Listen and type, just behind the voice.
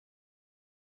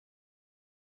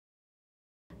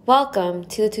Welcome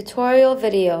to the tutorial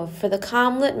video for the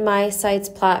Comelit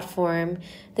MySites platform,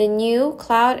 the new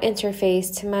cloud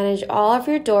interface to manage all of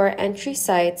your door entry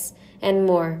sites and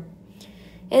more.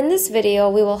 In this video,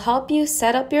 we will help you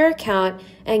set up your account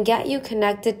and get you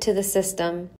connected to the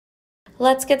system.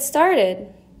 Let's get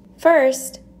started.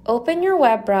 First, open your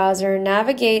web browser and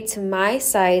navigate to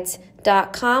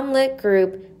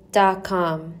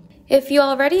mysites.comelitgroup.com. If you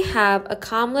already have a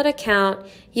Comelit account,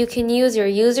 you can use your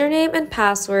username and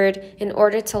password in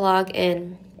order to log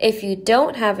in. If you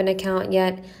don't have an account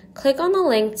yet, click on the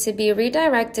link to be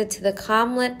redirected to the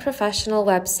Comelit professional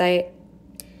website.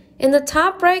 In the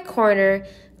top right corner,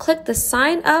 click the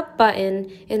Sign Up button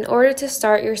in order to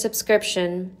start your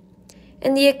subscription.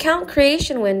 In the account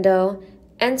creation window,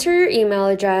 enter your email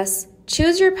address,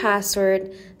 choose your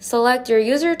password, select your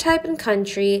user type and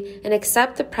country, and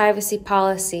accept the privacy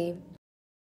policy.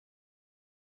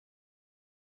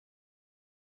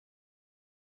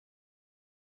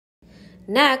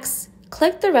 Next,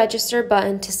 click the Register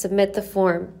button to submit the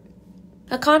form.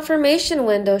 A confirmation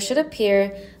window should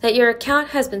appear that your account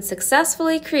has been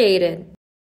successfully created.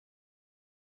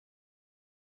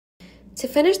 To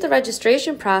finish the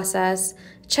registration process,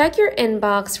 check your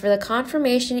inbox for the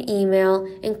confirmation email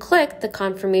and click the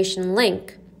confirmation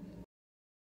link.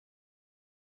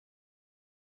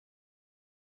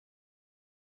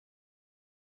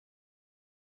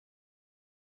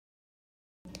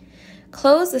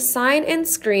 Close the sign-in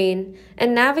screen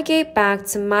and navigate back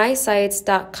to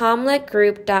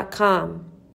mysites.comelitgroup.com.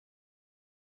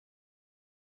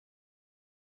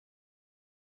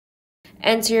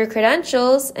 Enter your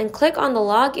credentials and click on the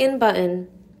Login button.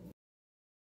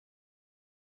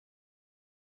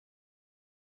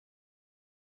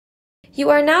 You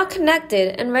are now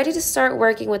connected and ready to start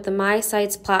working with the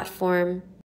MySites platform.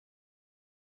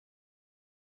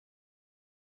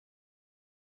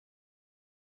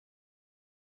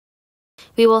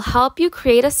 We will help you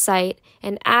create a site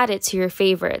and add it to your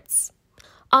favorites.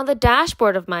 On the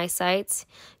dashboard of MySites,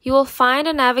 you will find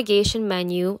a navigation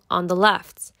menu on the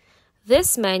left.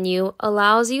 This menu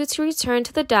allows you to return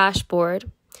to the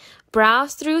dashboard,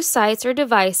 browse through sites or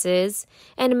devices,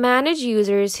 and manage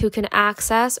users who can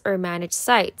access or manage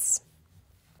sites.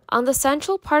 On the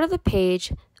central part of the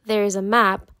page, there is a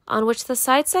map on which the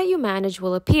sites that you manage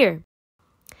will appear.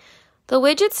 The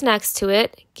widgets next to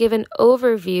it give an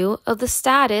overview of the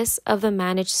status of the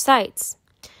managed sites.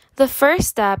 The first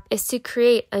step is to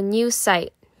create a new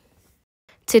site.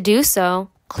 To do so,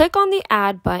 click on the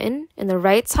Add button in the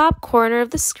right top corner of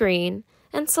the screen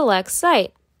and select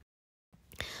Site.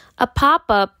 A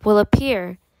pop-up will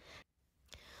appear.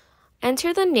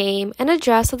 Enter the name and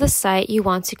address of the site you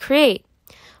want to create.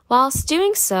 Whilst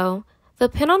doing so, the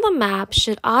pin on the map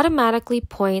should automatically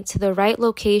point to the right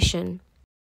location.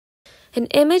 An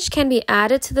image can be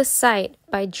added to the site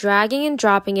by dragging and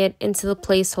dropping it into the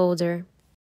placeholder.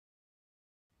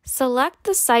 Select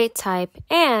the site type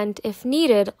and, if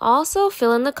needed, also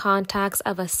fill in the contacts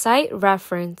of a site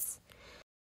reference.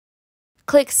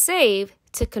 Click Save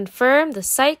to confirm the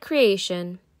site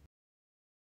creation.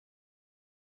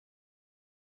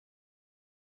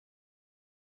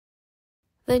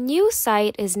 The new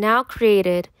site is now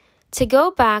created. To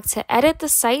go back to edit the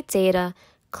site data,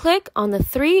 click on the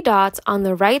three dots on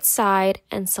the right side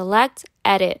and select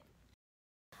Edit.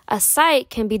 A site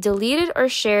can be deleted or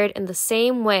shared in the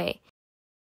same way.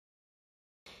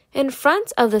 In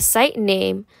front of the site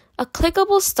name, a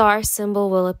clickable star symbol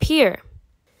will appear.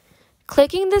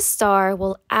 Clicking the star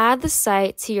will add the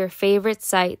site to your favorite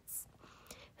sites.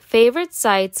 Favorite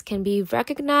sites can be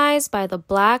recognized by the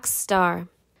black star.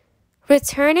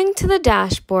 Returning to the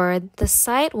dashboard, the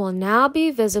site will now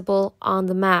be visible on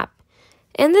the map.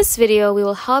 In this video, we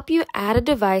will help you add a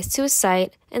device to a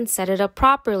site and set it up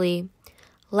properly.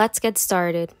 Let's get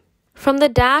started. From the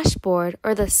dashboard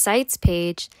or the Sites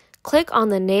page, click on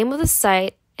the name of the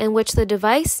site in which the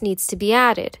device needs to be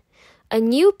added. A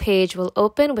new page will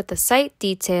open with the site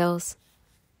details.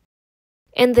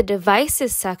 In the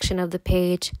Devices section of the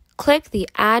page, click the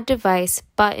Add Device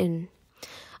button.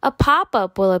 A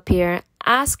pop-up will appear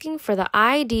asking for the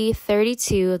ID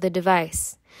 32 of the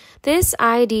device. This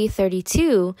ID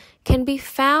 32 can be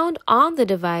found on the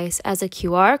device as a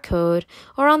QR code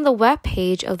or on the web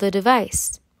page of the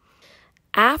device.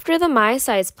 After the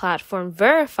MySites platform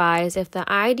verifies if the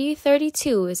ID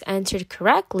 32 is entered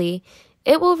correctly,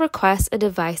 it will request a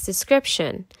device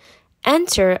description.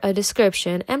 Enter a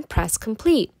description and press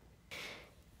Complete.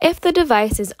 If the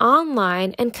device is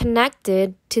online and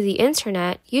connected to the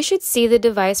internet, you should see the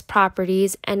device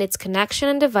properties and its connection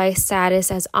and device status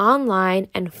as online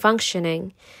and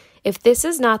functioning. If this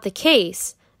is not the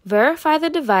case, verify the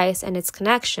device and its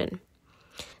connection.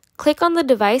 Click on the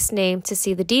device name to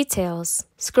see the details.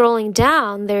 Scrolling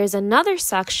down, there is another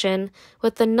section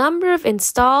with the number of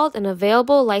installed and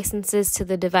available licenses to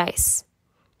the device.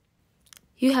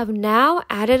 You have now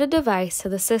added a device to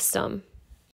the system.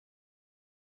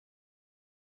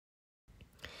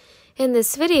 In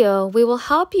this video, we will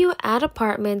help you add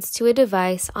apartments to a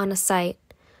device on a site.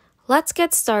 Let's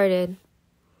get started.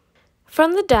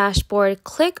 From the dashboard,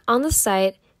 click on the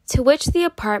site to which the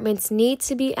apartments need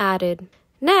to be added.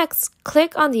 Next,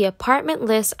 click on the apartment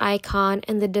list icon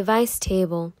in the device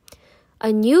table.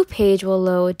 A new page will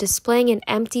load displaying an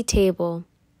empty table.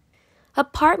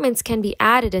 Apartments can be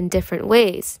added in different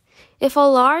ways. If a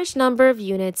large number of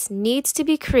units needs to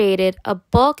be created, a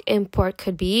bulk import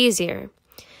could be easier.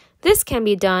 This can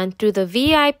be done through the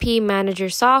VIP Manager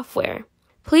software.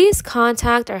 Please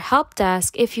contact our help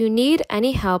desk if you need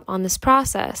any help on this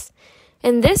process.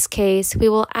 In this case, we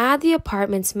will add the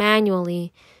apartments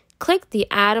manually. Click the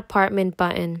Add Apartment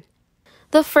button.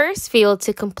 The first field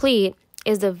to complete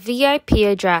is the VIP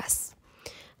address.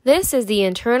 This is the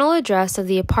internal address of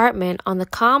the apartment on the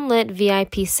Comelit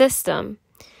VIP system.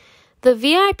 The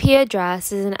VIP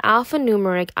address is an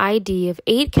alphanumeric ID of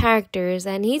 8 characters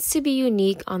that needs to be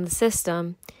unique on the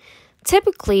system.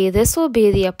 Typically, this will be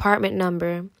the apartment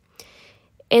number.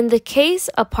 In the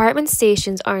case apartment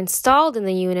stations are installed in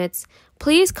the units,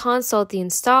 please consult the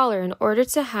installer in order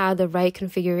to have the right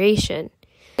configuration.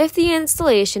 If the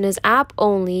installation is app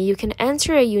only, you can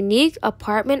enter a unique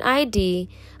apartment ID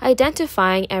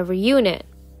identifying every unit.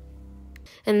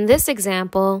 In this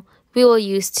example, we will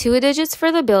use 2 digits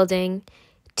for the building,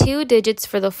 2 digits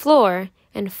for the floor,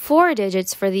 and 4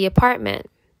 digits for the apartment.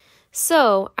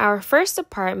 So, our first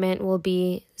apartment will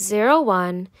be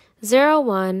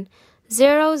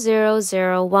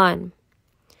 01010001.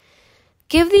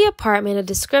 Give the apartment a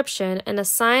description and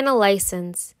assign a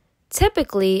license.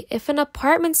 Typically, if an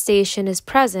apartment station is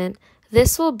present,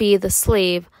 this will be the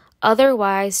slave,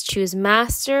 otherwise choose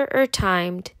master or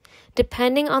timed,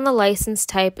 depending on the license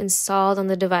type installed on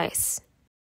the device.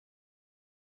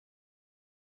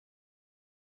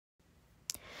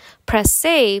 Press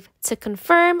Save to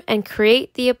confirm and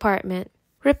create the apartment.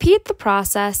 Repeat the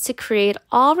process to create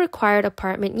all required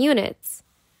apartment units.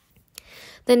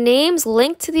 The names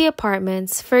linked to the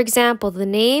apartments, for example, the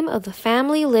name of the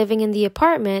family living in the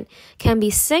apartment, can be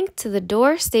synced to the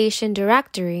door station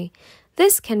directory.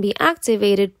 This can be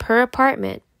activated per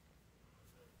apartment.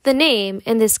 The name,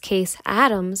 in this case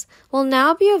Adams, will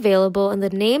now be available in the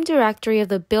name directory of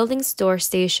the building's door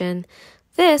station.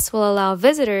 This will allow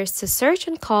visitors to search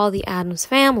and call the Adams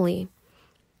family.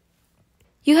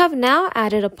 You have now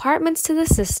added apartments to the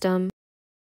system.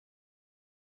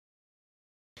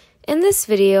 In this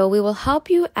video, we will help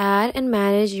you add and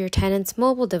manage your tenants'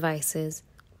 mobile devices.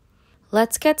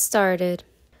 Let's get started.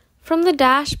 From the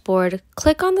dashboard,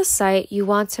 click on the site you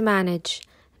want to manage.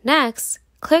 Next,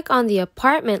 click on the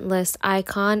apartment list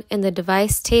icon in the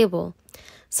device table.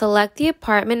 Select the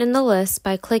apartment in the list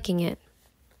by clicking it.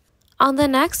 On the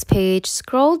next page,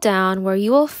 scroll down where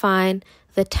you will find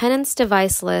the tenants'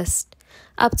 device list.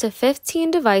 Up to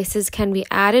 15 devices can be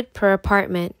added per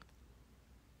apartment.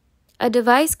 A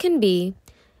device can be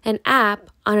an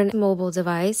app on a mobile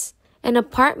device, an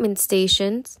apartment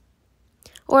station,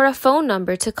 or a phone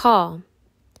number to call.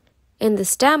 In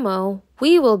this demo,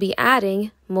 we will be adding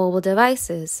mobile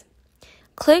devices.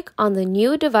 Click on the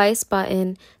New Device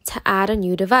button to add a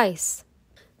new device.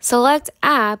 Select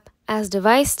App as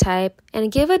device type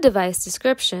and give a device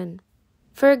description.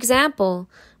 For example,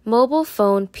 mobile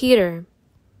phone Peter,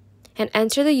 and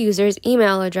enter the user's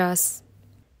email address.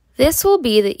 This will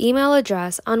be the email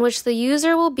address on which the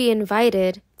user will be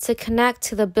invited to connect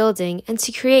to the building and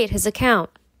to create his account.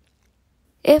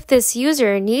 If this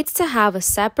user needs to have a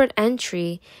separate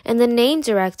entry in the name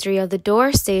directory of the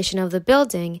door station of the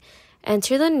building,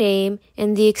 enter the name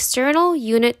in the external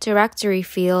unit directory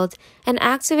field and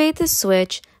activate the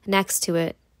switch next to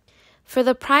it. For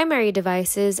the primary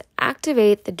devices,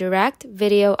 activate the direct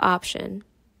video option.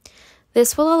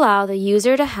 This will allow the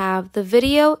user to have the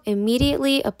video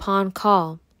immediately upon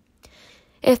call.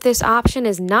 If this option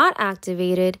is not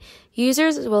activated,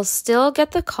 users will still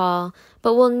get the call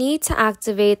but will need to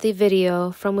activate the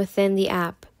video from within the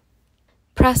app.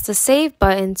 Press the Save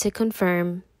button to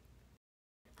confirm.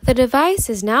 The device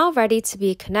is now ready to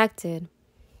be connected.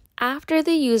 After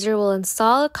the user will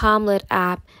install a Comelit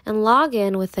app and log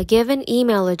in with a given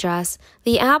email address,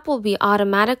 the app will be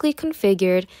automatically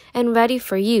configured and ready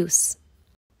for use.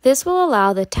 This will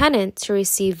allow the tenant to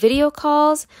receive video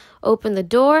calls, open the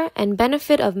door, and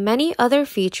benefit of many other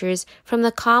features from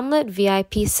the Comelit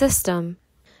VIP system.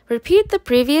 Repeat the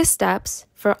previous steps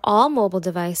for all mobile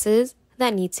devices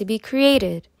that need to be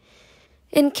created.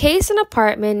 In case an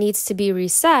apartment needs to be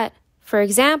reset, for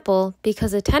example,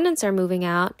 because the tenants are moving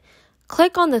out,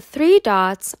 click on the 3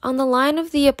 dots on the line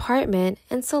of the apartment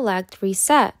and select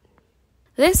Reset.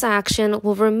 This action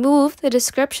will remove the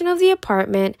description of the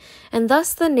apartment and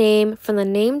thus the name from the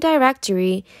name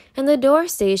directory and the door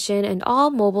station and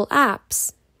all mobile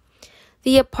apps.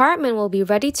 The apartment will be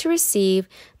ready to receive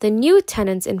the new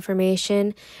tenant's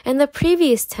information, and the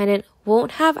previous tenant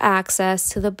won't have access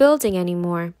to the building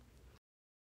anymore.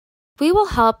 We will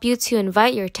help you to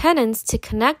invite your tenants to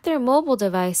connect their mobile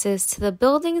devices to the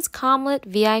building's Comelit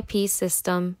VIP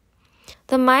system.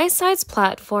 The MySites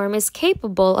platform is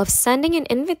capable of sending an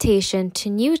invitation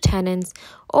to new tenants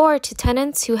or to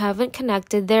tenants who haven't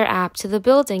connected their app to the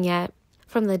building yet.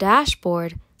 From the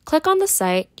dashboard, click on the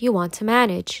site you want to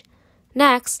manage.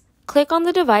 Next, click on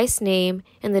the device name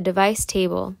in the device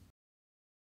table.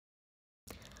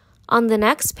 On the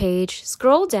next page,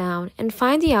 scroll down and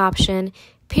find the option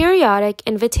Periodic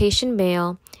Invitation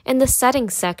Mail in the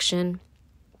Settings section.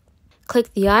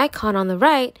 Click the icon on the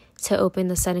right to open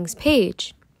the settings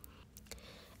page.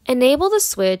 Enable the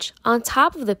switch on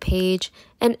top of the page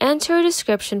and enter a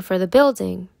description for the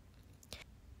building.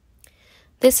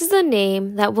 This is the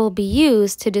name that will be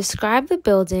used to describe the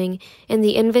building in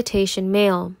the invitation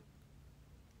mail.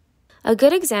 A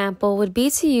good example would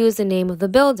be to use the name of the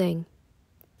building.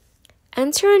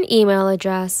 Enter an email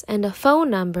address and a phone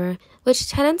number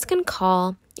which tenants can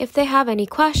call if they have any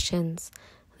questions.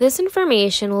 This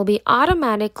information will be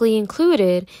automatically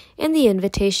included in the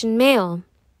invitation mail.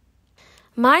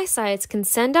 MySites can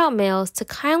send out mails to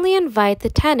kindly invite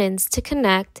the tenants to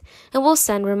connect and will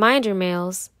send reminder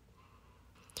mails.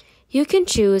 You can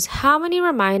choose how many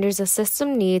reminders the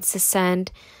system needs to send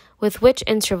with which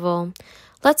interval.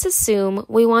 Let's assume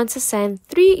we want to send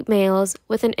 3 mails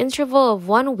with an interval of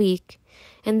 1 week.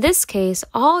 In this case,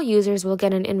 all users will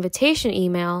get an invitation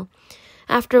email.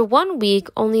 After 1 week,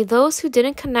 only those who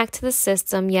didn't connect to the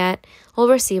system yet will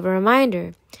receive a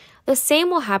reminder. The same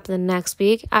will happen the next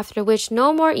week, after which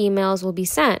no more emails will be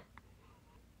sent.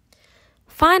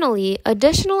 Finally,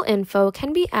 additional info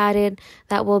can be added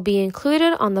that will be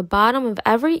included on the bottom of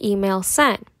every email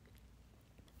sent.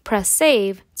 Press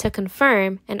Save to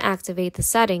confirm and activate the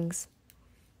settings.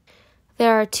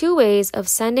 There are 2 ways of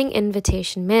sending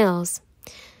invitation mails: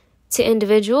 to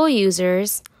individual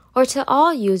users or to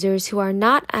all users who are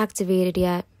not activated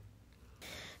yet.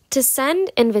 To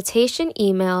send invitation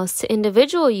emails to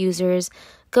individual users,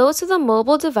 go to the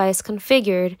mobile device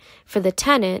configured for the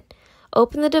tenant.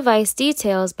 Open the device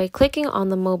details by clicking on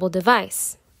the mobile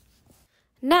device.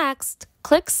 Next,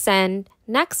 click Send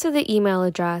next to the email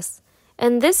address.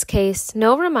 In this case,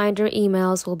 no reminder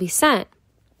emails will be sent.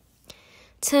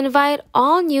 To invite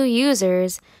all new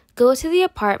users, go to the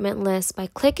apartment list by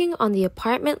clicking on the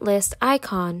apartment list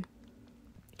icon.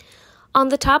 On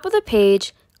the top of the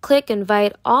page, click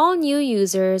Invite All New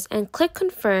Users and click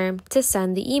Confirm to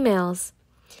send the emails.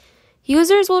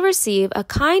 Users will receive a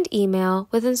kind email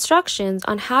with instructions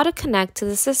on how to connect to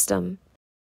the system.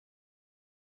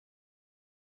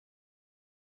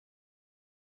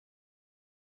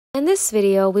 In this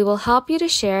video, we will help you to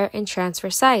share and transfer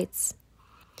sites.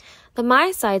 The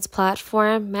MySites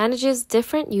platform manages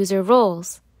different user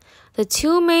roles. The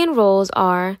 2 main roles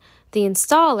are the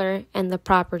installer and the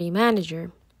property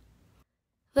manager.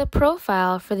 The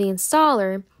profile for the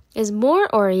installer is more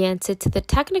oriented to the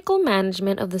technical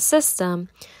management of the system,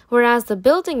 whereas the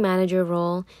building manager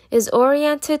role is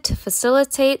oriented to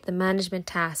facilitate the management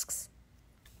tasks.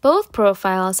 Both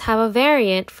profiles have a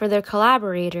variant for their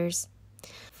collaborators.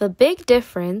 The big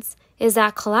difference is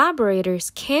that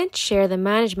collaborators can't share the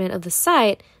management of the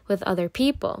site with other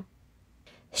people.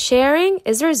 Sharing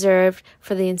is reserved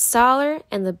for the installer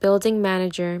and the building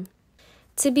manager.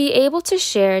 To be able to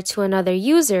share to another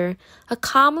user, a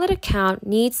Comelit account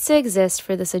needs to exist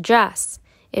for this address.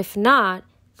 If not,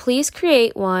 please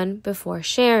create one before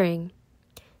sharing.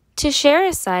 To share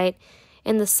a site,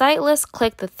 in the site list,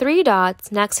 click the 3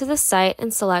 dots next to the site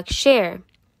and select Share.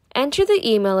 Enter the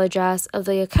email address of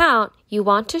the account you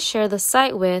want to share the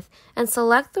site with and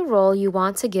select the role you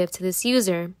want to give to this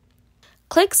user.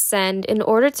 Click Send in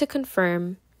order to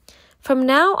confirm. From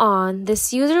now on,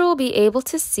 this user will be able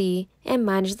to see and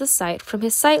manage the site from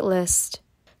his site list.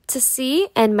 To see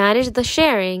and manage the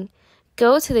sharing,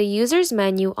 go to the User's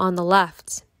menu on the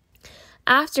left.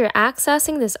 After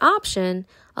accessing this option,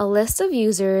 a list of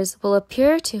users will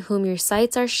appear to whom your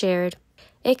sites are shared.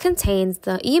 It contains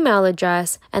the email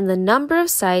address and the number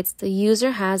of sites the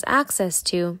user has access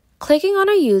to. Clicking on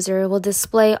a user will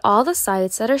display all the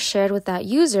sites that are shared with that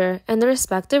user and the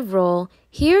respective role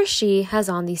he or she has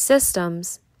on these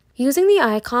systems. Using the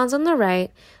icons on the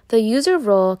right, the user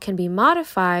role can be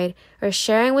modified or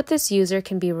sharing with this user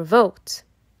can be revoked.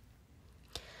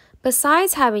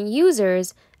 Besides having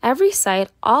users, every site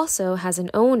also has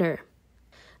an owner.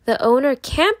 The owner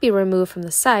can't be removed from the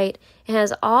site and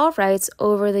has all rights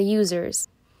over the users.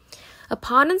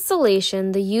 Upon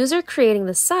installation, the user creating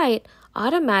the site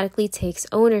automatically takes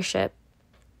ownership.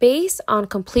 Based on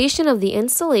completion of the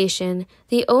installation,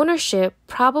 the ownership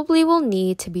probably will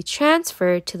need to be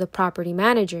transferred to the property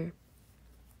manager.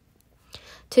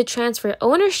 To transfer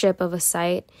ownership of a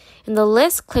site, in the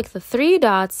list click the three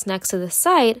dots next to the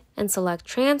site and select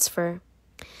Transfer.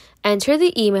 Enter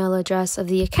the email address of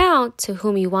the account to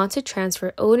whom you want to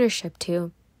transfer ownership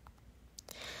to.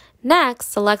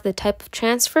 Next, select the type of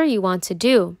transfer you want to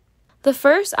do. The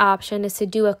first option is to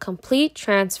do a complete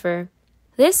transfer.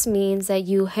 This means that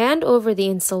you hand over the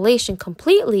installation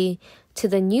completely to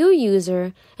the new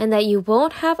user and that you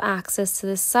won't have access to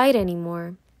the site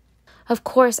anymore. Of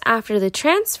course, after the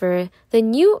transfer, the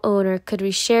new owner could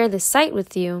reshare the site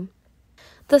with you.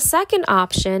 The second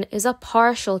option is a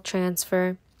partial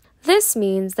transfer. This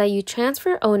means that you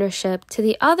transfer ownership to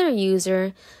the other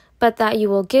user, but that you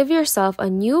will give yourself a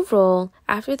new role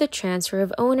after the transfer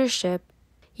of ownership.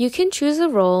 You can choose a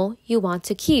role you want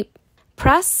to keep.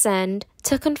 Press Send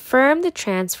to confirm the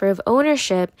transfer of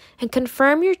ownership and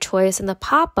confirm your choice in the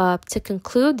pop-up to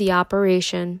conclude the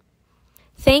operation.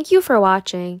 Thank you for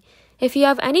watching. If you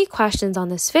have any questions on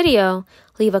this video,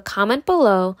 leave a comment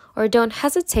below or don't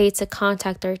hesitate to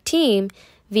contact our team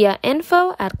via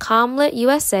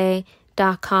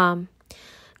info@comelitusa.com.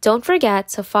 Don't forget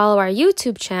to follow our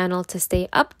YouTube channel to stay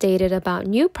updated about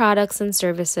new products and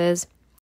services.